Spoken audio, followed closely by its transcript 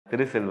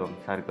Thiruselvam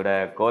sir கூட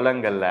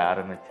கோலங்கள்ல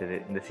ஆரம்பிச்சது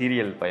இந்த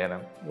சீரியல்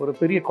பயணம். ஒரு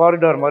பெரிய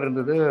காரிடார் மாதிரி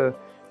இருந்தது.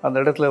 அந்த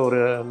இடத்துல ஒரு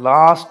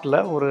லாஸ்ட்டில்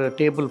ஒரு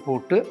டேபிள்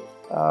போட்டு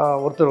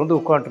ஒருத்தர் வந்து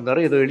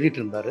உட்காந்துருந்தார், ஏதோ எழுதிட்டு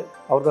இருந்தார்.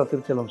 அவர் தான்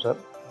திருச்செல்வம் சார்.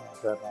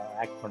 சார் நான்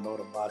ஆக்ட் பண்ண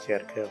ரொம்ப ஆசையாக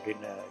இருக்குது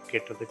அப்படின்னு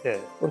கேட்டதுக்கு,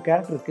 ஒரு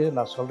கேரக்டருக்கு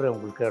நான் சொல்கிறேன்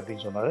உங்களுக்கு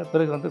அப்படின்னு சொன்னார்.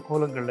 பிறகு வந்து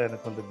கோலங்களில்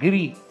எனக்கு வந்து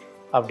கிரி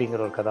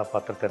அப்படிங்கிற ஒரு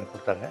கதாபாத்திரத்தை எனக்கு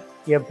கொடுத்தாங்க.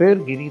 என்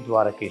பேர் கிரி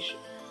துவாரகேஷ்.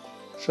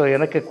 ஸோ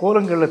எனக்கு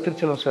கோலங்களில்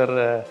திருச்செல்வம் சார்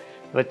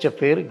வச்ச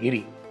பேர்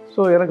கிரி.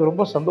 ஸோ எனக்கு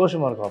ரொம்ப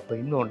சந்தோஷமாக இருக்கும். அப்போ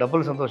இன்னும்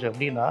டபுள் சந்தோஷம்.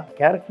 எப்படின்னா,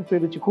 கேரக்டர்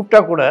பேர் வச்சு கூப்பிட்டா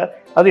கூட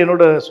அது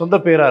என்னோடய சொந்த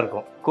பேராக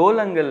இருக்கும்.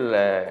 கோலங்களில்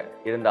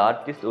இருந்த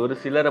ஆர்டிஸ்ட் ஒரு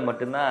சிலரை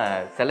மட்டும்தான்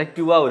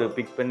செலக்டிவாக ஒரு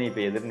பிக் பண்ணி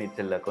இப்போ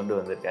எதிர்நீச்சலில் கொண்டு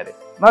வந்திருக்காரு.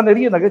 நான்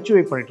நிறைய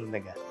நகைச்சுவை பண்ணிட்டு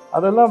இருந்தேங்க.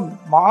 அதெல்லாம்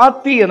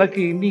மாற்றி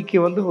எனக்கு இன்னைக்கு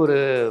வந்து ஒரு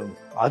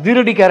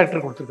அதிரடி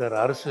கேரக்டர் கொடுத்துருக்காரு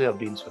அரசு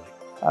அப்படின்னு சொல்லி.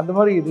 அந்த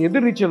மாதிரி இது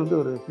எதிர்நீச்சல்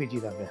வந்து ஒரு பிஜி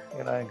தாங்க.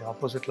 ஏன்னா எங்கள்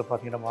ஆப்போசிட்டில்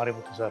பார்த்தீங்கன்னா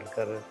மாரிமுத்து சார்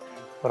இருக்கார்,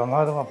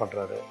 பிரமாதமாக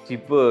பண்ணுறாரு.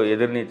 இப்போ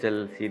எதிர்நீச்சல்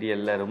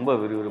சீரியலில் ரொம்ப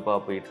விறுவிறுப்பாக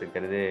போயிட்டு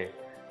இருக்கிறது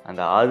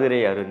அந்த ஆதிரை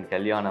அருண்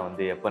கல்யாணம்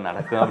வந்து எப்போ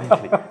நடக்கும் அப்படின்னு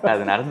சொல்லி.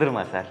 அது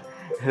நடந்துருமா சார்?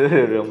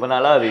 ரொம்ப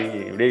நாளாக அது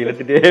இப்படியே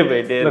இழுத்துட்டே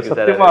போயிட்டே இருக்கு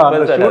சார்.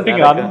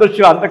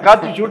 அந்த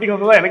காட்சி ஷூட்டிங்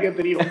வந்து தான் எனக்கே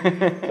தெரியும்.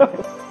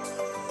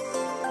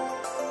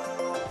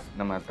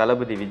 நம்ம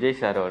தளபதி விஜய்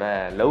சாரோட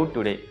லவ்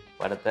டுடே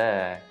படத்தை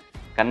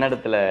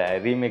கன்னடத்தில்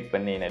ரீமேக்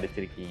பண்ணி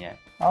நடிச்சிருக்கீங்க.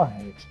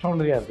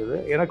 எக்ஸ்ட்ரானரியாக இருந்தது.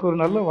 எனக்கு ஒரு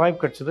நல்ல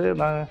வாய்ப்பு கிடச்சிது.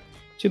 நான்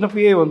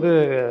சின்னப்பையே வந்து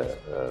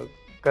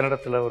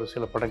கன்னடத்தில் ஒரு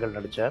சில படங்கள்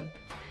நடித்தேன்.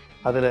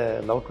 அதில்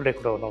லவ் டுடே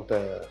கூட one of the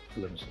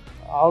films.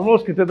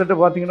 Almost கிட்டத்தட்ட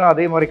பார்த்தீங்கன்னா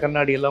அதே மாதிரி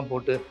கண்ணாடி எல்லாம்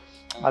போட்டு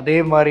அதே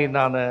மாதிரி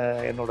நான்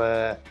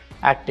என்னோடய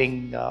ஆக்டிங்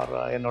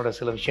என்னோடய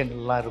சில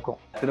விஷயங்கள்லாம் இருக்கும்.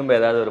 திரும்ப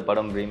ஏதாவது ஒரு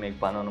படம் ரீமேக்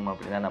பண்ணணும்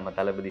அப்படின்னா நம்ம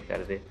தளபதி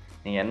சார்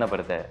நீங்கள் என்ன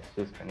படத்தை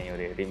சூஸ் பண்ணி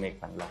ஒரு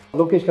ரீமேக் பண்ணலாம்?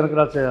 லோகேஷ்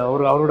கனகராஜ்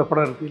அவரோட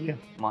படம் இருக்குது இல்லையா,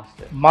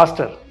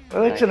 master.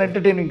 It's an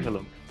entertaining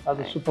film.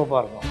 அது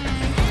சூப்பராக இருக்கும்.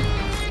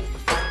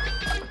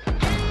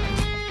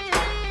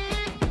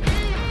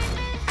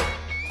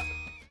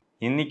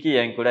 இன்னைக்கு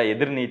என் கூட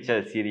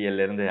எதிர்நீச்சல்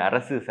சீரியல்ல இருந்து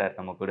அரசு சார்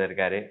நம்ம கூட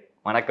இருக்காரு.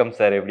 வணக்கம்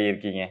சார், எப்படி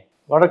இருக்கீங்க?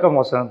 வணக்கம்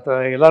வசந்த்.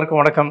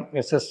 எல்லாருக்கும் வணக்கம்.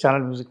 எஸ்எஸ்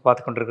சேனல் மியூசிக்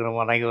பார்த்து கொண்டிருக்கிற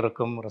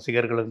அனைவருக்கும்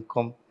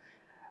ரசிகர்களுக்கும்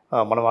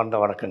மனமார்ந்த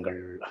வணக்கங்கள்.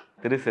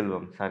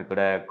 திருசெல்வம் சார்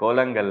கூட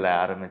கோலங்களில்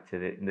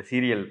ஆரம்பிச்சது இந்த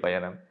சீரியல்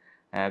பயணம்.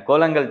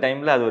 கோலங்கள்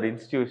டைமில் அது ஒரு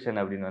இன்ஸ்டிடியூஷன்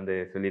அப்படின்னு வந்து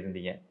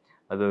சொல்லியிருந்தீங்க.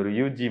 அது ஒரு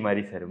யூஜி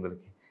மாதிரி சார்.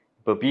 உங்களுக்கு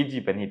இப்போ பிஜி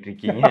பண்ணிட்டு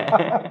இருக்கீங்க.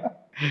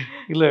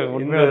 இல்லை,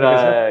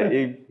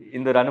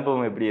 இந்த ஒரு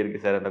அனுபவம் எப்படி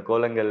இருக்குது சார்? அந்த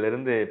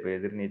கோலங்கள்லேருந்து இப்போ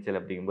எதிர்நீச்சல்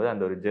அப்படிங்கும்போது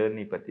அந்த ஒரு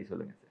ஜேர்னி பற்றி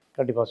சொல்லுங்கள் சார்.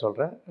 கண்டிப்பாக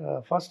சொல்கிறேன்.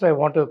 First I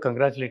want to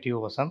congratulate you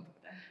Vasanth.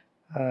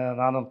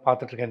 நானும்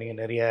பார்த்துட்ருக்கேன்,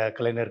 நீங்கள் நிறைய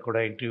கலைஞர் கூட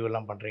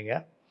இன்டர்வியூலாம் பண்ணுறீங்க.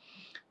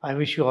 I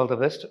wish you all the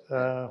best.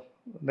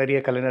 நிறைய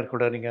கலைஞர்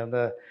கூட நீங்கள்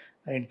வந்து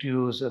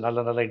இன்டர்வியூஸ்,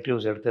 நல்ல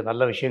இன்டர்வியூஸ் எடுத்து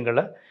நல்ல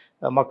விஷயங்களை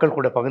மக்கள்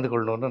கூட பகிர்ந்து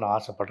கொள்ளணுன்னு நான்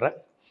ஆசைப்பட்றேன்.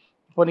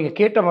 இப்போ நீங்கள்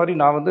கேட்ட மாதிரி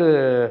நான் வந்து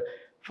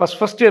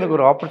ஃபஸ்ட்டு எனக்கு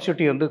ஒரு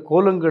ஆப்பர்ச்சுனிட்டி வந்து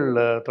கோலங்கள்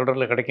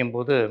தொடரில்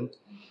கிடைக்கும்போது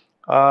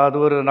அது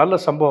ஒரு நல்ல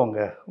சம்பவங்க.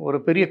 ஒரு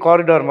பெரிய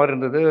காரிடார் மாதிரி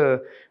இருந்தது.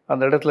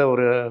 அந்த இடத்துல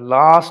ஒரு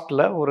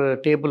லாஸ்ட்டில் ஒரு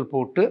டேபிள்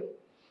போட்டு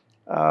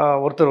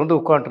ஒருத்தர் வந்து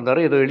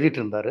உட்காந்துருந்தார், ஏதோ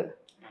எழுதிட்டு இருந்தார்.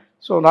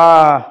 ஸோ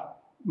நான்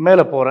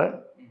மேலே போகிறேன்.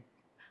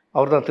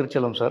 அவர் தான்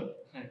திருச்செல்வம் சார்.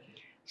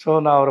 ஸோ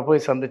நான் அவரை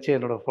போய் சந்தித்து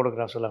என்னோடய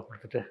ஃபோட்டோகிராஃப்ஸ் எல்லாம்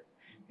கொடுத்துட்டு,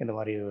 இந்த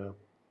மாதிரி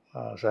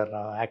சார்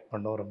நான் ஆக்ட்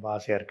பண்ண ரொம்ப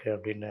ஆசையாக இருக்குது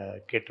அப்படின்னு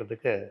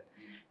கேட்டதுக்கு,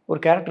 ஒரு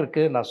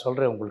கேரக்டருக்கு நான்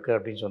சொல்கிறேன் உங்களுக்கு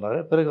அப்படின்னு சொன்னார்.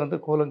 பிறகு வந்து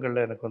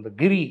கோலங்களில் எனக்கு வந்து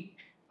கிரி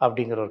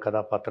அப்படிங்கிற ஒரு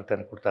கதாபாத்திரத்தை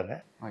எனக்கு கொடுத்தாங்க.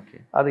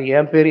 அது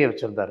என் பேரையே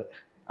வச்சுருந்தார்.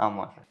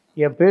 ஆமாம் சார்.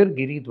 என் பேர்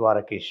கிரி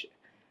துவாரகேஷ்.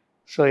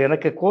 ஸோ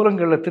எனக்கு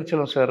கோலங்களில்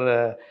திருச்செல்வம் சார்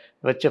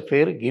வச்ச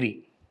பேர் கிரி.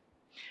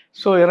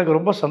 ஸோ எனக்கு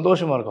ரொம்ப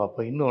சந்தோஷமாக இருக்கும்.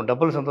 அப்போ இன்னும்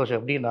டபுள் சந்தோஷம்.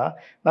 எப்படின்னா,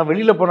 நான்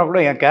வெளியில் போனால்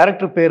கூட என்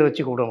கேரக்டர் பேர்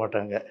வச்சு கூப்பிட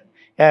மாட்டாங்க.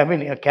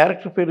 என்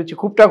கேரக்டர் பேர்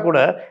வச்சு கூப்பிட்டா கூட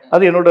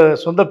அது என்னோடய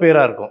சொந்த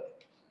பேராக இருக்கும்,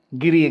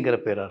 கிரிங்கிற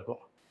பேராக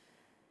இருக்கும்.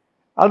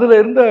 அதில்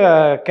இருந்த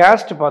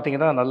கேஸ்ட்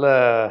பார்த்திங்கன்னா நல்ல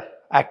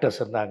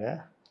ஆக்டர்ஸ் இருந்தாங்க.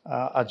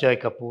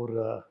 அஜய் கபூர்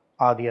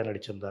ஆதியாக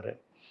நடிச்சிருந்தார்.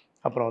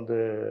 அப்புறம் வந்து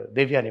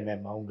தேவ்யானி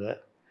மேம் அவங்க.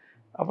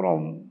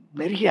 அப்புறம்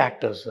நிறைய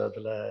ஆக்டர்ஸ்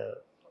அதில்.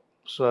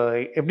 ஸோ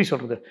எப்படி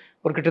சொல்கிறது,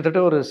 ஒரு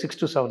கிட்டத்தட்ட ஒரு 6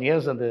 to 7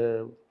 years அந்த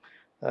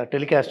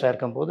டெலிகாஸ்டாக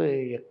இருக்கும்போது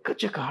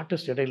எக்கச்சக்க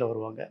ஆர்டிஸ்ட் இடையில்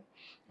வருவாங்க.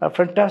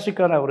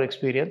 ஃபென்டாஸ்டிக்கான ஒரு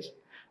எக்ஸ்பீரியன்ஸ்.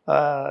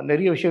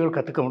 நிறைய விஷயங்கள்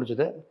கற்றுக்க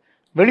முடிஞ்சுது.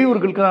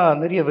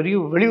 வெளியூர்களுக்கெலாம் நிறைய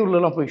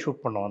வெளியூர்லலாம் போய்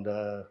ஷூட் பண்ணோம் அந்த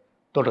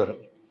தொடர்.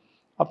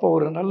 அப்போ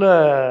ஒரு நல்ல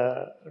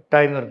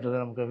டைம் இருந்தது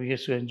நமக்கு. We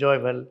used to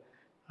enjoy well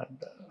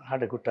and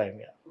had a good time.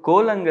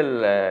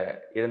 கோலங்களில்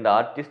இருந்த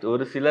ஆர்டிஸ்ட்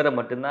ஒரு சிலரை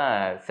மட்டும்தான்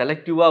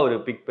செலக்டிவாக ஒரு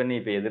பிக் பண்ணி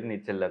இப்போ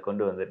எதிர்நீச்சலில்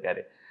கொண்டு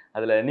வந்திருக்காரு.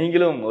 அதில்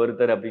நீங்களும்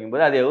ஒருத்தர்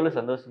அப்படிங்கும்போது அது எவ்வளோ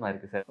சந்தோஷமாக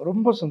இருக்குது சார்?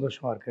 ரொம்ப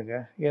சந்தோஷமாக இருக்குங்க.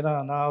 ஏன்னா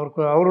நான்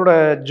அவரோட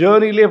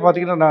ஜேர்னிலே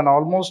பார்த்தீங்கன்னா நான்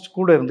ஆல்மோஸ்ட்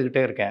கூட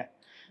இருந்துக்கிட்டே இருக்கேன்.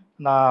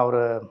 நான்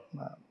ஒரு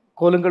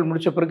கோலங்கள்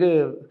முடித்த பிறகு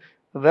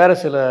வேறு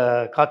சில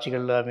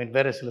காட்சிகள்,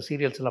 வேறு சில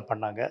சீரியல்ஸ் எல்லாம்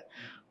பண்ணாங்க.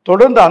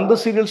 தொடர்ந்து அந்த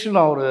சீரியல்ஸும்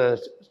நான் ஒரு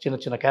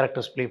சின்ன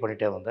கேரக்டர்ஸ் ப்ளே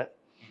பண்ணிகிட்டே வந்தேன்.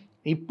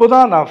 இப்போ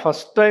தான் நான்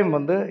ஃபஸ்ட் டைம்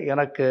வந்து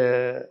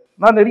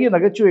நான் நிறைய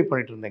நகைச்சுவை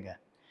பண்ணிகிட்டு இருந்தேங்க.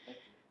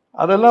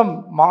 அதெல்லாம்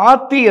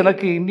மாற்றி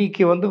எனக்கு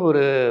இன்றைக்கி வந்து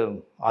ஒரு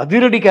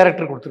அதிரடி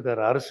கேரக்டர்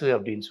கொடுத்துருக்காரு அரசு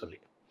அப்படின்னு சொல்லி.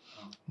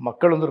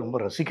 மக்கள் வந்து ரொம்ப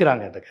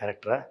ரசிக்கிறாங்க அந்த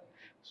கேரக்டரை.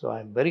 So I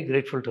am very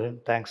grateful to him.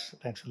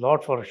 Thanks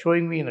lot for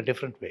showing me in a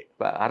different way.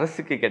 இப்போ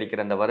அரசுக்கு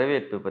கிடைக்கிற அந்த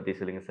வரவேற்பு பற்றி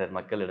சொல்லுங்கள் சார்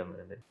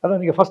மக்களிடமிருந்து. அதான்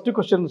நீங்கள் ஃபஸ்ட்டு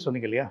கொஸ்டின்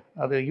சொன்னீங்க இல்லையா,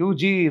 அது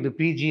யூஜி இது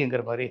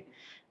பிஜிங்கிற மாதிரி.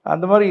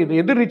 அந்த மாதிரி இது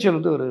எதிர்நீச்சல்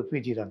வந்து ஒரு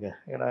பிஜி தாங்க.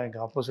 ஏன்னா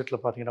எங்கள்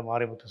ஆப்போசிட்டில் பார்த்தீங்கன்னா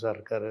மாரிமுத்து சார்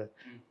இருக்கார்,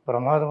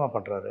 பிரமாதமாக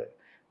பண்ணுறாரு.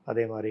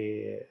 அதே மாதிரி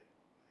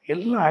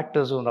எல்லா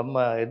ஆக்டர்ஸும்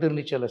நம்ம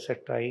எதிர்நீச்சலை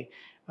செட் ஆகி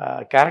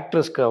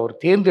கேரக்டர்ஸ்க்கு அவர்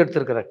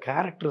தேர்ந்தெடுத்திருக்கிற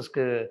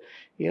கேரக்டர்ஸ்க்கு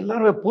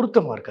எல்லாருமே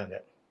பொருத்தமாக இருக்காங்க.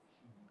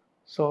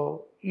 ஸோ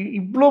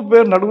இவ்வளோ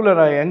பேர் நடுவில்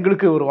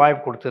எங்களுக்கு ஒரு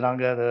வாய்ப்பு கொடுத்து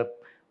நாங்கள் அதை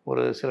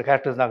ஒரு சில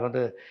கேரக்டர்ஸ் நாங்கள்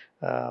வந்து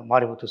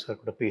மாரிமுத்து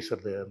சார் கூட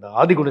பேசுகிறது, அந்த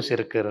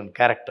ஆதிகுணசேகரன்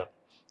கேரக்டர்,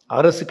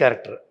 அரசு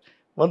கேரக்டர்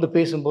வந்து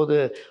பேசும்போது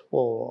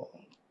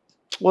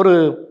ஒரு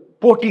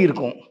போட்டி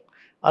இருக்கும்.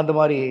 அந்த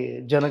மாதிரி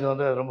ஜனங்க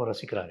வந்து ரொம்ப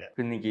ரசிக்கிறாங்க.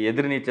 இன்னைக்கு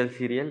எதிர்நீச்சல்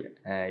சீரியல்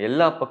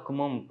எல்லா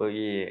பக்கமும்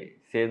போய்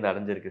சேர்ந்து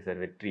அடைஞ்சிருக்கு சார்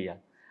வெற்றியா.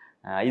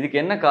 இதுக்கு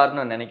என்ன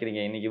காரணம்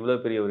நினைக்கிறீங்க? இன்னைக்கு இவ்வளோ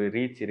பெரிய ஒரு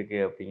ரீச்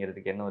இருக்குது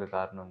அப்படிங்கிறதுக்கு என்ன ஒரு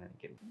காரணம்னு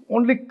நினைக்கிறீங்க?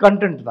 ஓன்லி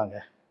கண்டென்ட் தாங்க.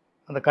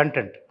 அந்த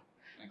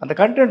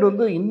கண்டென்ட்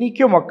வந்து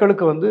இன்றைக்கும்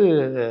மக்களுக்கு வந்து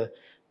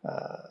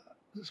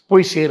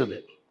போய் சேருது.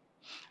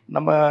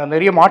 நம்ம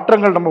நிறைய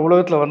மாற்றங்கள் நம்ம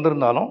உலகத்தில்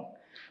வந்திருந்தாலும்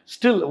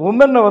ஸ்டில்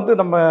உமனை வந்து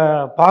நம்ம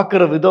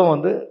பார்க்குற விதம்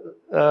வந்து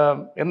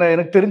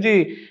எனக்கு தெரிஞ்சு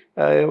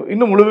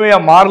இன்னும்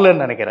முழுமையாக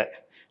மாறலன்னு நினைக்கிறேன்.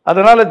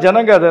 அதனால்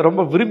ஜனங்க அதை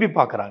ரொம்ப விரும்பி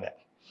பார்க்குறாங்க.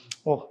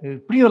 ஓ,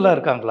 இப்படியெல்லாம்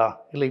இருக்காங்களா,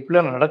 இல்லை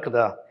இப்படிலாம்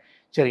நடக்குதா,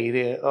 சரி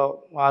இது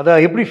அதை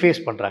எப்படி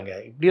ஃபேஸ் பண்ணுறாங்க,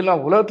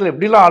 இப்படியெல்லாம் உலகத்தில்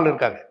எப்படிலாம் ஆள்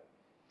இருக்காங்க.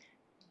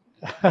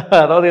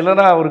 அதாவது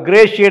இல்லைன்னா ஒரு கிரே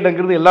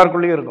ஷேடுங்கிறது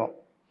எல்லாருக்குள்ளேயும் இருக்கும்.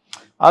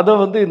 அதை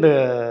வந்து இந்த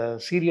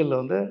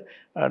சீரியலில் வந்து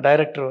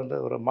டைரக்டர் வந்து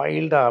ஒரு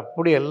மைல்டாக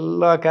அப்படி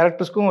எல்லா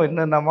கேரக்டர்ஸ்க்கும்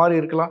என்னென்ன மாதிரி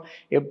இருக்கலாம்,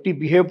 எப்படி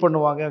பிஹேவ்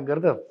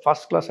பண்ணுவாங்கங்கிறத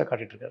ஃபஸ்ட் கிளாஸாக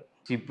காட்டிகிட்ருக்காரு.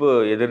 இப்போ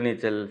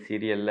எதிர்நீச்சல்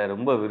சீரியலில்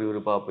ரொம்ப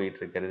விறுவிறுப்பாக போயிட்டு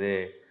இருக்கிறது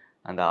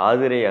அந்த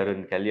ஆதிரை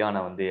அருண்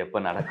கல்யாணம் வந்து எப்போ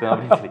நடக்கும்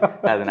அப்படின்னு சொல்லி.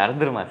 அது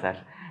நடந்துருமா சார்?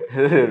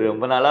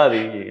 ரொம்ப நாளாக அது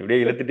இப்படியே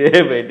இழுத்துட்டே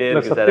போயிட்டே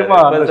இருக்கு சார்.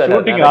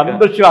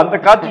 அந்த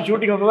காட்சி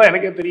ஷூட்டிங் வந்து தான்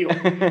எனக்கே தெரியும்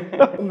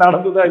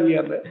நடந்துதான்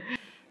இல்லையா. அந்த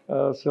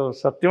ஸோ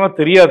சத்தியமாக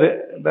தெரியாது.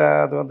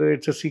 அது வந்து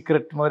இட்ஸ் அ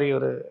சீக்ரெட் மாதிரி.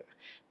 ஒரு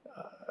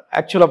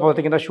ஆக்சுவலாக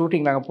பார்த்தீங்கன்னா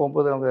ஷூட்டிங் நாங்கள்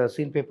போகும்போது அவங்க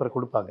சீன் பேப்பர்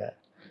கொடுப்பாங்க.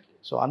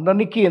 ஸோ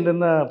அன்னன்னைக்கு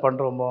என்னென்ன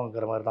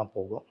பண்ணுறோமோங்கிற மாதிரி தான்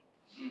போகும்.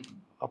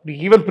 அப்படி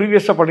ஈவன்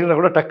ப்ரீவியஸாக பண்ணியிருந்தா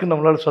கூட டக்குன்னு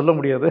நம்மளால் சொல்ல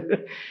முடியாது.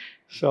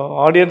 ஸோ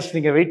ஆடியன்ஸ்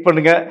நீங்கள் வெயிட்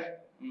பண்ணுங்கள்,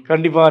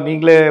 கண்டிப்பாக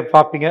நீங்களே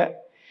பார்ப்பீங்க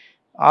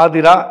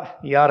ஆதிரா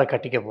யாரை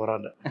கட்டிக்க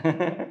போகிறான்னு.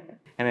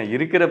 ஏன்னா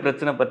இருக்கிற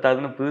பிரச்சனை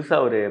பத்தாதுன்னு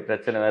புதுசாக ஒரு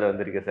பிரச்சனை வேறு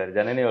வந்திருக்கு சார்.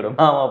 ஜனனியோட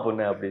மாமா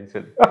பொண்ணு அப்படின்னு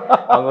சொல்லி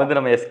அவங்க வந்து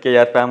நம்ம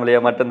எஸ்கேஆர்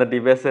ஃபேமிலியாக மட்டன் தட்டி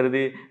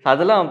பேசுறது,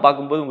 அதெல்லாம்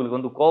பார்க்கும்போது உங்களுக்கு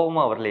வந்து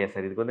கோபமாக வரலையா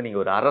சார்? இதுக்கு வந்து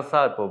நீங்கள் ஒரு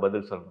அரசாக இப்போ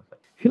பதில் சொல்லணும்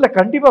சார். இல்லை,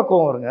 கண்டிப்பாக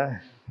கோவம் வருங்க.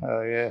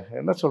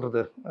 என்ன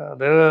சொல்கிறது,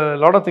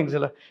 லாட் ஆஃப் திங்ஸ்,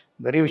 இல்லை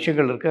நிறைய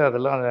விஷயங்கள் இருக்குது.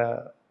 அதெல்லாம்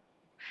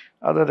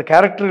அது அந்த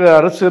கேரக்டர்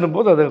அரசுன்னும்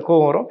போது அது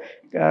கோவம் வரும்.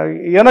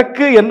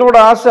 எனக்கு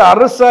என்னோடய ஆசை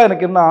அரசாக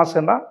எனக்கு என்ன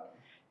ஆசைன்னா,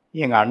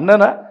 எங்கள்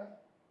அண்ணனை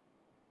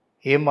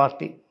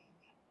ஏமாற்றி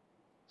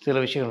சில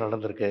விஷயங்கள்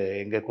நடந்திருக்கு.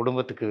 எங்கள்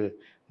குடும்பத்துக்கு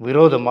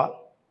விரோதமாக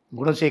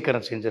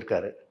குணசேகரன்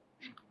செஞ்சுருக்காரு.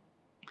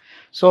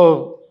 ஸோ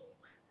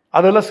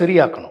அதெல்லாம்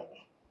சரியாக்கணும்.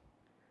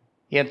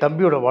 என்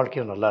தம்பியோட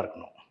வாழ்க்கையும் நல்லா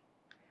இருக்கணும்.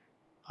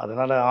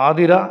 அதனால்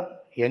ஆதிரா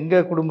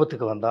எங்கள்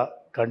குடும்பத்துக்கு வந்தால்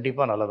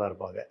கண்டிப்பாக நல்லா தான்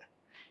இருப்பாங்க.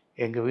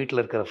 எங்கள்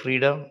வீட்டில் இருக்கிற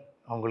ஃப்ரீடம்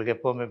அவங்களுக்கு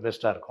எப்போவுமே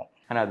பெஸ்ட்டாக இருக்கும்.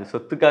 ஆனால் அது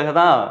சொத்துக்காக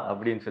தான்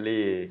அப்படின்னு சொல்லி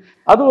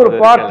அது ஒரு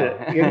பாட்டு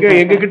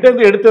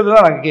எங்ககிட்டேருந்து எடுத்தது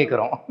தான் நாங்கள்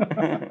கேட்குறோம்.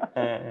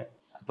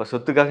 அப்போ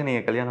சொத்துக்காக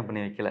நீங்கள் கல்யாணம்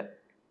பண்ணி வைக்கல,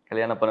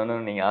 கல்யாணம்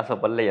பண்ணணும்னு நீங்கள்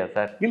ஆசைப்படலையா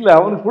சார்? இல்லை,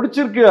 அவனுக்கு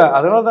பிடிச்சிருக்கு,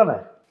 அதனால தானே.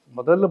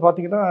 முதல்ல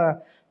பார்த்தீங்கன்னா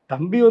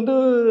தம்பி வந்து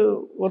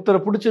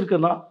ஒருத்தரை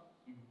பிடிச்சிருக்குன்னா,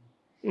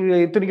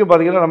 இத்தனைக்கும்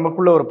பார்த்தீங்கன்னா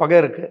நமக்குள்ளே ஒரு பகை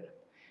இருக்குது.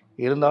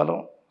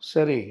 இருந்தாலும்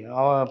சரி,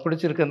 அவன்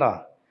பிடிச்சிருக்குன்னா,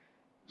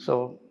 ஸோ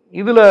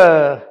இதில்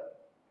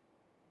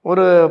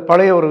ஒரு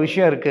பழைய ஒரு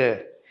விஷயம்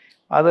இருக்குது,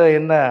 அதை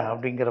என்ன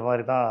அப்படிங்கிற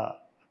மாதிரி தான்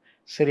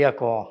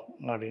சரியாக்கும்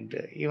அப்படின்ட்டு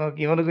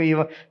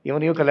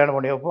இவனையும் கல்யாணம்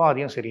பண்ணி வைப்போம்,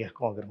 அதையும்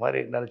சரியாக்கும்ங்கிற மாதிரி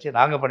நினச்சி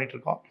நாங்கள்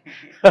பண்ணிகிட்ருக்கோம்.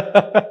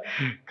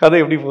 கதை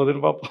எப்படி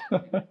போகுதுன்னு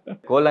பார்ப்போம்.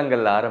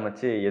 கோலங்கள்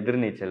ஆரம்பித்து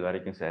எதிர்நீச்சல்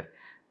வரைக்கும் சார்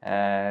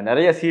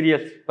நிறைய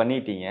சீரியல்ஸ்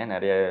பண்ணிட்டீங்க,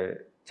 நிறைய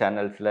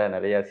சேனல்ஸில்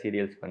நிறையா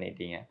சீரியல்ஸ்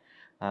பண்ணிட்டீங்க.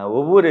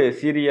 ஒவ்வொரு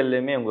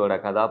சீரியல்லையுமே உங்களோட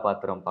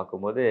கதாபாத்திரம்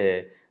பார்க்கும்போது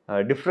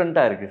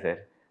டிஃப்ரெண்ட்டாக இருக்குது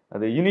சார்.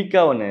 அது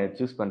யூனிக்காக ஒன்று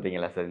சூஸ்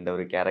பண்ணுறீங்களா சார் இந்த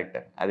ஒரு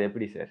கேரக்டர்? அது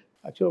எப்படி சார்?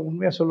 ஆக்சுவலாக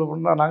உண்மையாக சொல்ல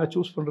போனால் நாங்கள்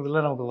சூஸ்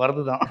பண்ணுறதில்ல, நமக்கு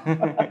வரது தான்.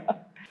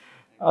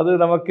 அது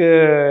நமக்கு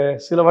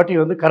சில வாட்டி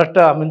வந்து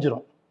கரெக்டாக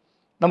அமைஞ்சிரும்.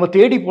 நம்ம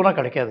தேடி போனால்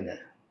கிடைக்காதுங்க.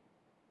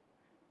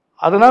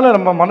 அதனால்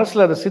நம்ம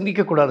மனசில் அதை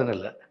சிந்திக்கக்கூடாதுன்னு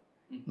இல்லை,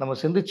 நம்ம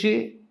சிந்தித்து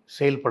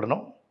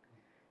செயல்படணும்.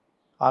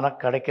 ஆனால்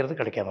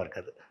கிடைக்காம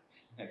இருக்காது.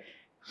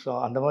 ஸோ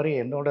அந்த மாதிரி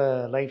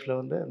என்னோடய லைஃப்பில்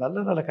வந்து நல்ல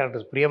நல்ல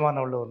கேரக்டர்ஸ்,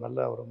 பிரியமானவள் ஒரு நல்ல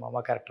ஒரு மாமா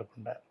கேரக்டர்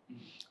பண்ணேன்,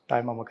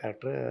 தாய் மாமா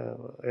கேரக்டரு.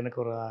 எனக்கு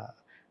ஒரு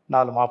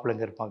 4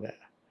 மாப்பிள்ளைங்க இருப்பாங்க.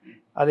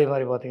 அதே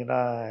மாதிரி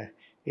பார்த்திங்கன்னா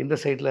இந்த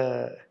சைடில்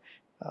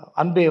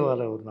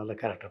அன்பேவால் ஒரு நல்ல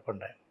கேரக்டர்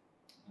பண்ணேன்.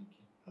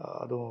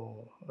 அதுவும்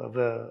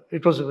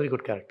it was a very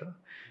good character.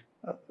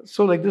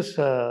 So like this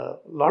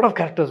lot of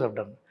characters have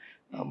done.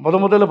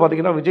 முதல்ல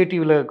பார்த்தீங்கன்னா விஜய்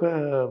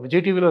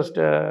டிவியில்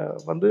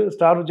வந்து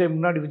ஸ்டார் விஜய்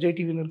முன்னாடி விஜய்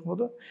டிவியில்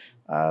இருக்கும்போது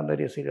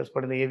நிறைய சீரியல்ஸ்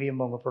பண்ணியிருந்தேன்.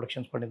 ஏவிஎம் அவங்க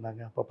ப்ரொடக்ஷன்ஸ்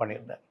பண்ணியிருந்தாங்க, அப்போ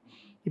பண்ணியிருந்தேன்.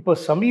 இப்போ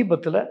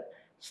சமீபத்தில்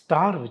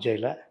ஸ்டார்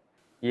விஜயில்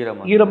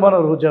ஈரமான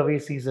ரோஜாவே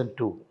சீசன்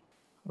 2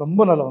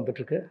 ரொம்ப நல்லா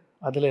வந்துட்டுருக்கு.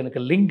 அதில் எனக்கு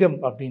லிங்கம்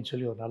அப்படின்னு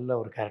சொல்லி ஒரு நல்ல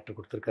ஒரு கேரக்டர்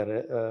கொடுத்துருக்காரு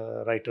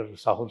writer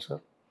Shahul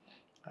sir.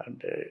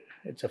 And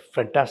it's a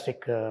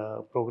fantastic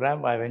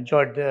program. I have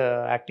enjoyed the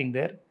acting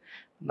தேர்.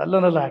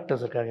 நல்ல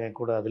ஆக்டர்ஸ் இருக்காங்க என்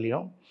கூட.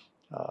 அதுலேயும்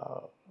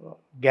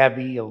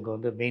கேபி அவங்க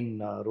வந்து மெயின்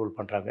ரோல்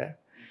பண்ணுறாங்க.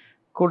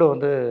 கூட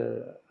வந்து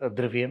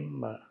திரவியம்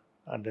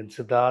அண்ட் தென்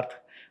சித்தார்த்,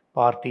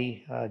 பார்த்தி,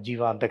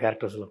 ஜீவா அந்த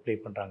கேரக்டர்ஸில் ப்ளே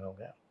பண்ணுறாங்க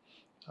அவங்க.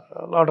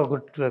 Lot of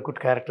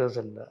good characters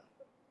and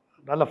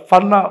நல்ல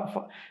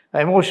ஃபன்னாக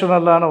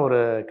எமோஷ்னலான ஒரு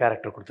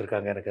கேரக்டர்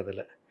கொடுத்துருக்காங்க எனக்கு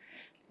அதில்.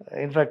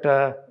 இன்ஃபேக்ட்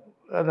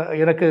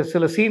எனக்கு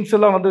சில சீன்ஸ்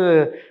எல்லாம் வந்து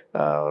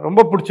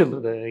ரொம்ப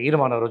பிடிச்சிருந்தது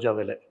ஈரமான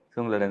ரோஜாவில். ஸோ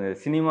உங்களோட இந்த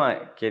சினிமா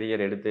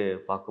கெரியர் எடுத்து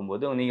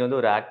பார்க்கும்போது நீங்கள்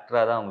வந்து ஒரு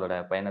ஆக்டராக தான் உங்களோட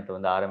பயணத்தை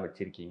வந்து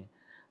ஆரம்பிச்சிருக்கீங்க.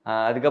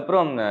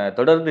 அதுக்கப்புறம்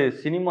தொடர்ந்து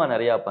சினிமா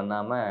நிறையா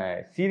பண்ணாமல்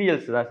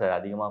சீரியல்ஸ் தான் சார்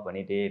அதிகமாக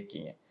பண்ணிகிட்டே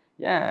இருக்கீங்க.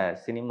 ஏன்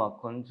சினிமா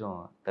கொஞ்சம்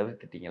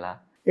தவிர்த்துட்டீங்களா?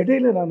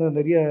 இடையில் நான்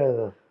நிறைய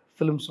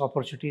ஃபிலிம்ஸ்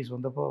ஆப்பர்ச்சுனிட்டிஸ்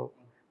வந்தப்போ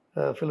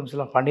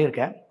ஃபிலிம்ஸ்லாம்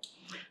பண்ணியிருக்கேன்.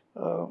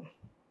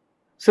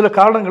 சில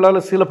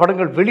காரணங்களால் சில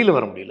படங்கள் வெளியில்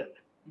வர முடியல.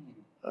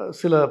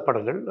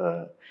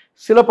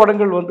 சில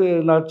படங்கள் வந்து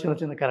நான்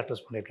சின்ன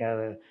கேரக்டர்ஸ் பண்ணியிருக்கேன்.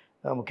 அது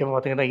முக்கியமாக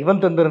பார்த்தீங்கன்னா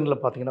யுவன்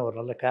தந்திரனில் பார்த்தீங்கன்னா ஒரு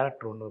நல்ல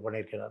கேரக்டர் ஒன்று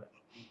பண்ணியிருக்கேன் நான்.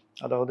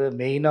 அதாவது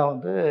மெயினாக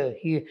வந்து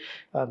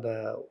அந்த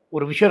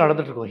ஒரு விஷயம்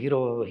நடந்துகிட்ருக்கோம்.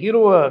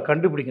 ஹீரோவை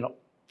கண்டுபிடிக்கணும்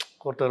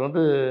ஒருத்தர்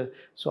வந்து.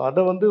 ஸோ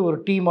அதை வந்து ஒரு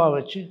டீமாக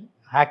வச்சு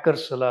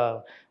ஹேக்கர்ஸ் எல்லாம்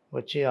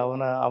வச்சு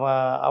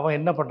அவன்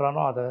என்ன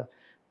பண்ணுறானோ அதை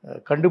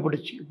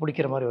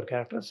பிடிக்கிற மாதிரி ஒரு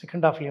கேரக்டர்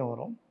செகண்ட் ஹாஃப்லேயும்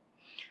வரும்.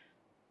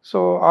 ஸோ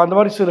அந்த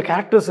மாதிரி சில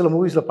கேரக்டர்ஸ் சில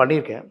மூவிஸில்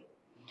பண்ணியிருக்கேன்.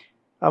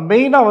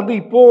 மெயினாக வந்து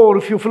இப்போது ஒரு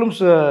ஃபியூ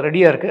ஃபிலிம்ஸ்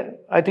ரெடியாக இருக்குது.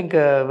 ஐ திங்க்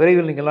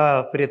விரைவில்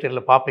நீங்கள்லாம் பெரிய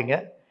திரையில் பார்ப்பீங்க.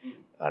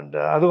 அண்ட்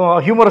அதுவும்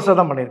ஹியூமரஸாக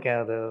தான்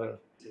பண்ணியிருக்கேன். அது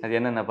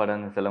என்னென்ன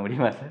படம்னு சொல்ல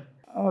முடியுமா சார்?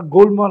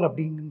 கோல்மால்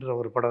அப்படின்ற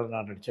ஒரு படம்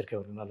நான்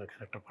நடிச்சிருக்கேன். ஒரு நல்ல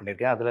கேரக்டர்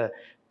பண்ணியிருக்கேன். அதில்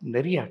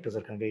நிறைய ஆக்டர்ஸ்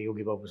இருக்காங்க.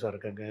 யோகி பாபு சார்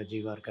இருக்காங்க,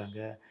 ஜீவா இருக்காங்க,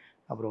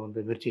 அப்புறம்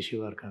வந்து மிர்ச்சி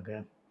சிவா இருக்காங்க.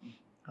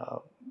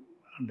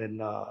 And then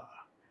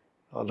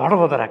lot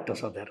of other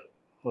actors R தேர்.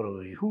 ஒரு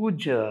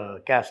ஹியூஜ்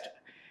கேஸ்ட்.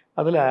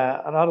 அதில்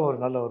அதனால் ஒரு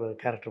நல்ல ஒரு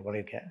கேரக்டர்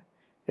பண்ணியிருக்கேன்.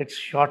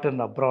 இட்ஸ் ஷார்ட்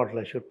இன்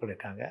அப்ராடில் ஷூட்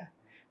பண்ணியிருக்காங்க,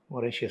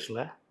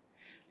 மொரீஷியஸில்.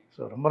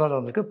 ஸோ ரொம்ப நல்லா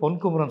வந்திருக்கு.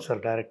 பொன்குமரன்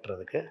சார் டைரக்டர்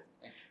அதுக்கு.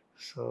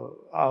 ஸோ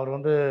அவர்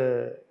வந்து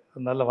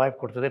நல்ல வாய்ப்பு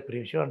கொடுத்ததே பெரிய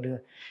விஷயம். அண்டு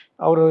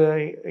அவர்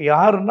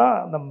யாருன்னா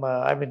நம்ம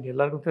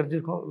எல்லாருக்கும்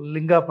தெரிஞ்சிருக்கோம்,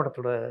 லிங்கா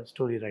படத்தோட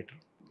ஸ்டோரி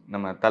ரைட்டர்.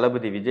 நம்ம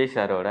தளபதி விஜய்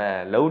சாரோட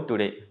லவ்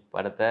டுடே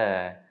படத்தை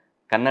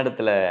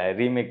கன்னடத்தில்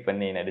ரீமேக்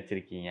பண்ணி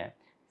நடிச்சிருக்கீங்க.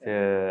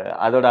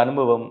 அதோட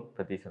அனுபவம்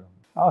பற்றி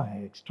சொல்லுங்கள்.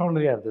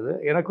 எக்ஸ்ட்ரானரியாக இருந்தது.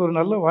 எனக்கு ஒரு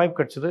நல்ல வாய்ப்பு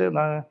கிடச்சிது.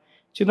 நான்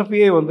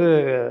சின்னப்பையே வந்து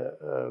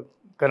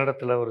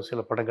கன்னடத்தில் ஒரு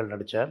சில படங்கள்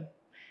நடித்தேன்.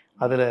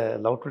 அதில்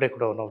லவ் டுடே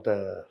கூட ஒன் ஆஃப் த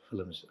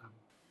ஃபிலிம்ஸ்.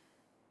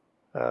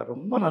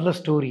 ரொம்ப நல்ல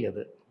ஸ்டோரி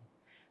அது.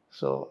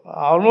 ஸோ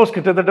ஆல்மோஸ்ட்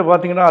கிட்டத்தட்ட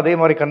பார்த்தீங்கன்னா அதே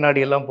மாதிரி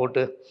கண்ணாடியெல்லாம்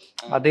போட்டு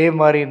அதே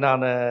மாதிரி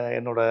நான்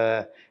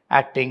என்னோடய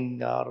ஆக்டிங்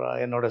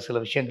என்னோடய சில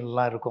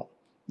விஷயங்கள்லாம் இருக்கும்.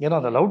 ஏன்னா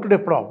அந்த லவ் டுடே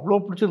படம் அவ்வளோ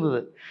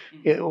பிடிச்சிருந்தது.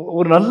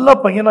 ஒரு நல்ல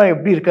பையனாக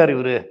எப்படி இருக்கார்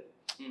இவர்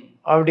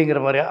அப்படிங்கிற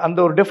மாதிரி அந்த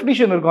ஒரு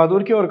டெஃபினிஷன் இருக்கும். அது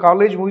வரைக்கும் ஒரு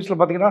காலேஜ் மூவிஸில்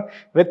பார்த்தீங்கன்னா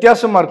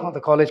வித்தியாசமாக இருக்கும்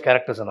அந்த காலேஜ்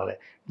கேரக்டர்ஸ்னால,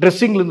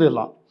 ட்ரெஸ்ஸிங்லேருந்து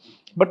எல்லாம்.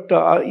 பட்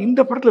இந்த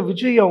படத்தில்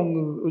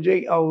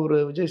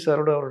விஜய்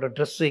சாரோட அவரோட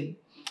ட்ரெஸ்ஸிங்,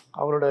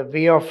 அவரோட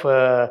வே ஆஃப்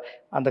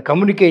அந்த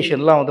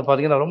கம்யூனிகேஷன்லாம் வந்து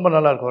பார்த்திங்கன்னா ரொம்ப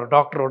நல்லாயிருக்கும். ஒரு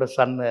டாக்டரோட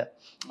சன்னு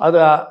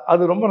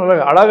அது ரொம்ப நல்லா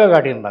அழகாக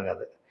காட்டியிருந்தாங்க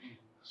அது.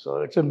 So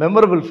it's a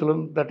memorable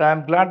film that I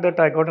am glad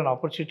that I got an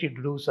opportunity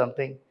to do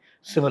something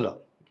similar.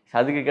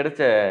 அதுக்கு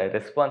கிடைச்ச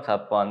ரெஸ்பான்ஸ்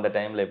அப்போ அந்த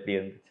டைமில் எப்படி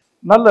இருந்துச்சு?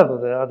 நல்லா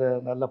இருந்தது. அது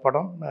நல்ல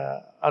படம்.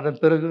 அதன்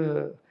பிறகு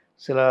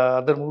சில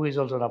அதர் மூவிஸ்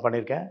ஆல்சோ நான்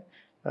பண்ணியிருக்கேன்.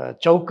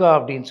 சவுக்கா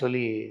அப்படின்னு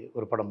சொல்லி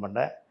ஒரு படம்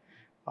பண்ணேன்.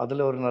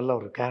 அதில் ஒரு நல்ல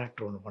ஒரு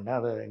கேரக்டர் ஒன்று பண்ணேன்.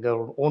 அது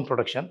எங்கள் ஓன்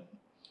ப்ரொடக்ஷன்.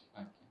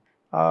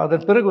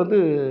 அதன் பிறகு வந்து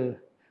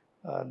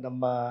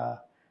நம்ம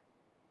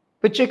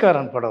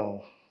பிச்சைக்காரன் படம்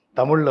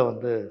தமிழில்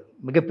வந்து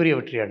மிகப்பெரிய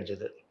வெற்றி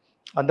அடைஞ்சது.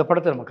 அந்த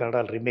படத்தை நம்ம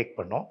கன்னடாவில் ரீமேக்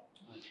பண்ணோம்.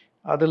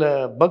 அதில்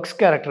பக்ஸ்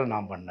கேரக்டர்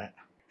நான் பண்ணேன்.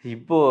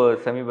 இப்போது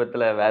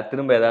சமீபத்தில்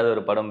திரும்ப ஏதாவது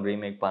ஒரு படம்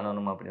ரீமேக்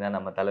பண்ணணும் அப்படின்னா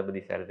நம்ம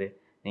தளபதி சார்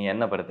நீங்கள்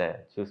என்ன படத்தை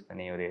சூஸ்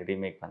பண்ணி ஒரு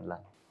ரீமேக்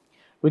பண்ணலாம்?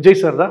 விஜய்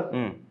சார் தான்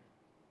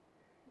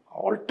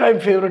ஆல்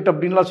டைம் ஃபேவரட்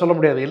அப்படின்லாம் சொல்ல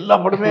முடியாது. எல்லா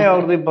படமே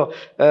அவரது. இப்போ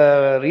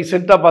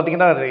ரீசெண்டாக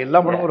பார்த்தீங்கன்னா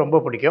எல்லா படமும் ரொம்ப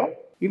பிடிக்கும்.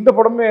 இந்த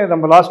படமே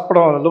நம்ம லாஸ்ட்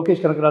படம்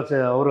லோகேஷ் கனகராஜ்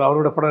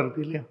அவரோட படம்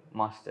இருக்குது இல்லையா,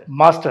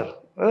 master.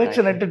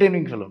 It's an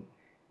entertaining film.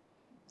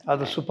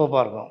 அது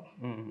சூப்பராக இருக்கும்.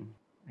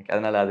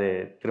 அதனால் அது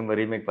திரும்ப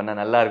ரீமேக் பண்ணால்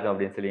நல்லா இருக்கும்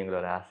அப்படின்னு சொல்லி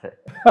எங்களோட ஆசை.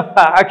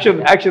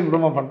 ஆக்ஷன்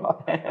ரொம்ப பண்ணலாம்.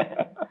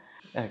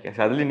 ஓகே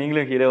சார், அதுலேயும்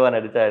நீங்களும் ஹீரோவாக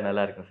நடித்தா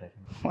நல்லா இருக்கும் சார்.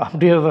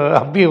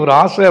 அப்படியே ஒரு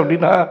ஆசை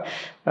அப்படின்னா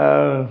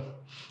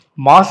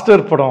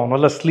மாஸ்டர் படம்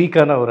நல்ல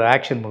ஸ்லீக்கான ஒரு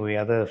ஆக்ஷன் மூவி.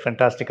 அது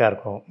ஃபென்டாஸ்டிக்காக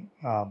இருக்கும்.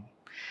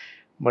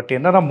 பட்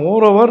என்னன்னா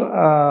மோரோவர்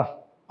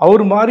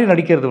அவர் மாதிரி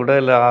நடிக்கிறத விட,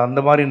 இல்லை அந்த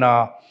மாதிரி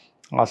நான்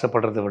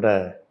ஆசைப்படுறத விட,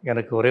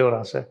 எனக்கு ஒரே ஒரு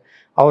ஆசை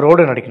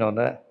அவரோடு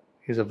நடிக்கணும்னு.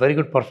 Is a very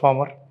good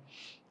performer,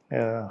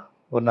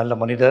 ஒரு நல்ல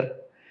மனிதர்.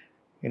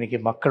 இன்றைக்கி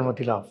மக்கள்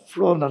மத்தியில்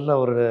அவ்வளோ நல்ல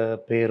ஒரு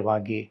பேர்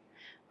வாங்கி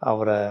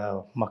அவரை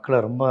மக்களை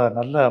ரொம்ப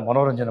நல்ல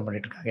மனோரஞ்சனம்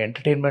பண்ணிகிட்ருக்காங்க.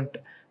 Entertainment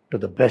to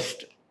the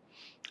best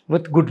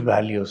with good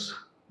values.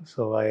 So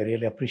I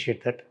really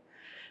appreciate that.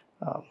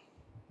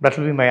 That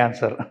will be my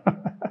answer.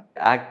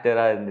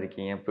 ஆக்டராக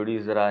இருந்திருக்கீங்க,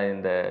 ப்ரொடியூசராக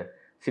இந்த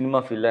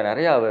சினிமா ஃபீல்டில்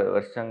நிறையா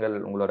வருஷங்கள்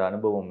உங்களோட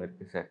அனுபவம்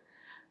இருக்குது சார்.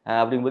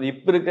 அப்படிங்கும்போது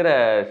இப்போ இருக்கிற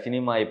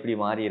சினிமா எப்படி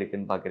மாறி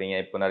இருக்குன்னு பார்க்குறீங்க?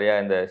 இப்போ நிறையா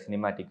இந்த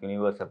சினிமாட்டிக்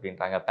யூனிவர்ஸ்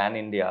அப்படின்றாங்க, பேன்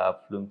இண்டியா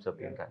ஃபிலிம்ஸ்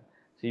அப்படின்றாங்க.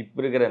 ஸோ இப்போ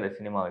இருக்கிற இந்த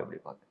சினிமாவை எப்படி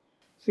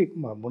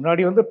பார்க்குறீங்க?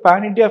 முன்னாடி வந்து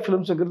பேன் இண்டியா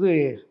ஃபிலிம்ஸுங்கிறது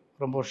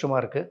ரொம்ப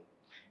வருஷமாக இருக்குது.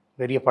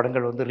 பெரிய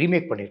படங்கள் வந்து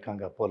ரீமேக்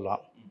பண்ணியிருக்காங்க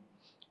அப்போல்லாம்.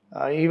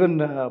 ஈவன்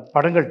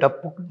படங்கள்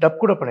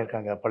டப் கூட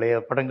பண்ணியிருக்காங்க. பழைய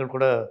படங்கள்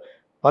கூட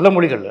பல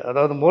மொழிகள்,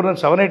 அதாவது மோர்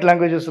தென் 7-8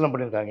 லாங்குவேஜஸ்லாம்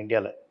பண்ணியிருக்காங்க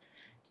இந்தியாவில்.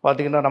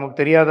 பார்த்திங்கன்னா நமக்கு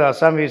தெரியாத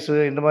அசாமீஸு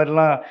இந்த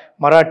மாதிரிலாம்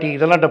மராட்டி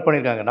இதெல்லாம் டப்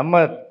பண்ணியிருக்காங்க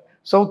நம்ம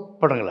சவுத்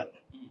படங்களை.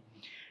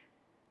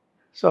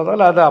 ஸோ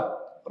அதனால் அது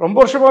ரொம்ப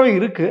வருஷமாகவே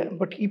இருக்குது.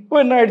 பட் இப்போ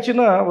என்ன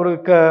ஆயிடுச்சுன்னா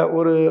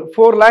ஒரு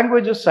 4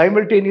 லாங்குவேஜஸ்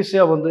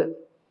சைமல்டேனியஸாக வந்து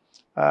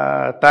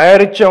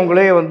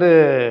தயாரித்தவங்களே வந்து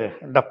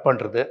டப்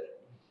பண்ணுறது,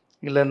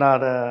 இல்லைன்னா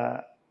அதை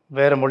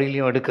வேறு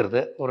மொழியிலையும்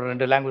எடுக்கிறது, ஒரு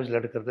 2 லாங்குவேஜில்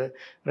எடுக்கிறது,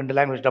 2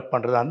 லாங்குவேஜ் டப்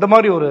பண்ணுறது, அந்த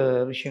மாதிரி ஒரு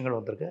விஷயங்கள்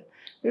வந்திருக்கு.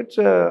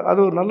 அது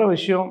ஒரு நல்ல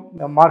விஷயம்.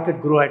 மார்க்கெட்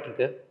க்ரோ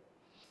ஆகிட்டுருக்கு.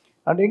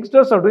 And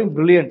youngsters are doing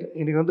brilliant.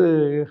 இன்றைக்கி வந்து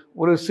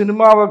ஒரு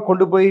சினிமாவை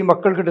கொண்டு போய்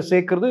மக்கள்கிட்ட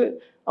சேர்க்கறது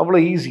அவ்வளோ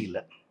ஈஸி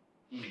இல்லை.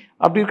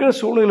 அப்படி இருக்கிற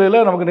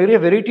சூழ்நிலையில் நமக்கு நிறைய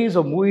வெரைட்டிஸ்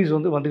ஆஃப் மூவிஸ்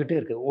வந்து வந்துக்கிட்டே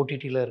இருக்குது.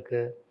 ஓடிடியில்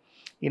இருக்குது.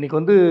 இன்றைக்கி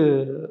வந்து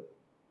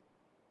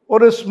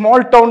ஒரு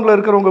ஸ்மால் டவுனில்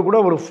இருக்கிறவங்க கூட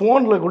ஒரு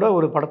ஃபோனில் கூட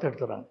ஒரு படத்தை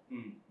எடுத்துடுறாங்க.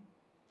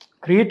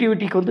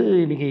 க்ரியேட்டிவிட்டிக்கு வந்து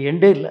இன்றைக்கி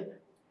எண்டே இல்லை.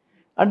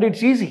 And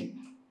it's easy.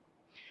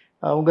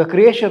 உங்கள்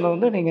க்ரியேஷனை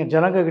வந்து நீங்கள்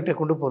ஜனங்கக்கிட்ட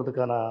கொண்டு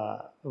போகிறதுக்கான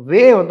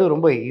வே வந்து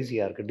ரொம்ப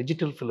ஈஸியாக இருக்குது.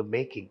 Digital film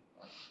making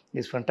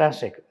is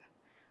fantastic.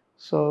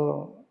 So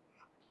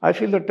I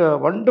feel that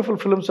wonderful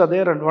films are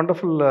there and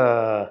wonderful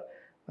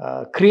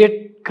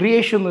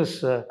creation is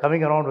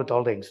coming around with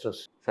all the youngsters.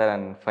 Sir,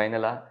 and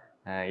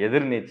ஃபைனலாக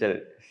எதிர்நீச்சல்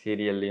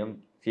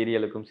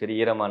சீரியலுக்கும் சரி,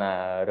 ஈரமான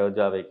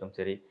ரோஜாவைக்கும்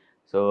சரி,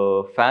 ஸோ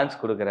ஃபேன்ஸ்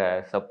கொடுக்குற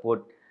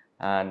சப்போர்ட்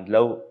அண்ட்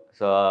லவ்,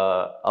 ஸோ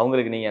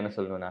அவங்களுக்கு நீங்கள் என்ன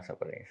சொல்லணும்னு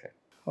ஆசைப்படுறீங்க சார்?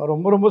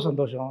 ரொம்ப ரொம்ப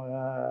சந்தோஷம்.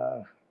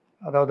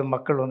 அதாவது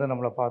மக்கள் வந்து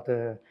நம்மளை பார்த்து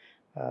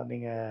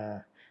நீங்கள்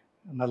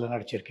நல்லா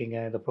நடிச்சிருக்கீங்க,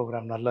 இந்த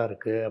ப்ரோக்ராம் நல்லா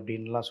இருக்குது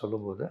அப்படின்லாம்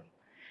சொல்லும்போது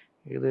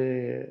இது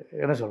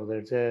என்ன சொல்கிறது,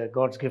 it's a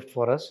God's gift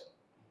for us.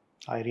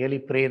 I really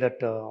pray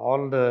that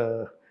all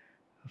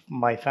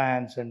my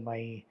fans and my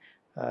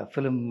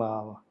film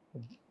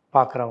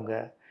பார்க்குறவங்க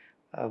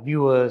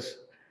வியூவர்ஸ்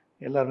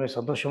எல்லாருமே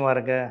சந்தோஷமாக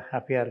இருங்க,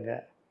 ஹாப்பியாக இருங்க.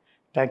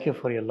 Thank you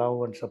for your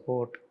love and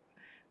support.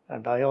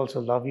 And I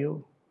also love you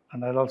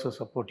and I also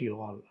support you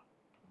all.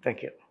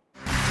 Thank you.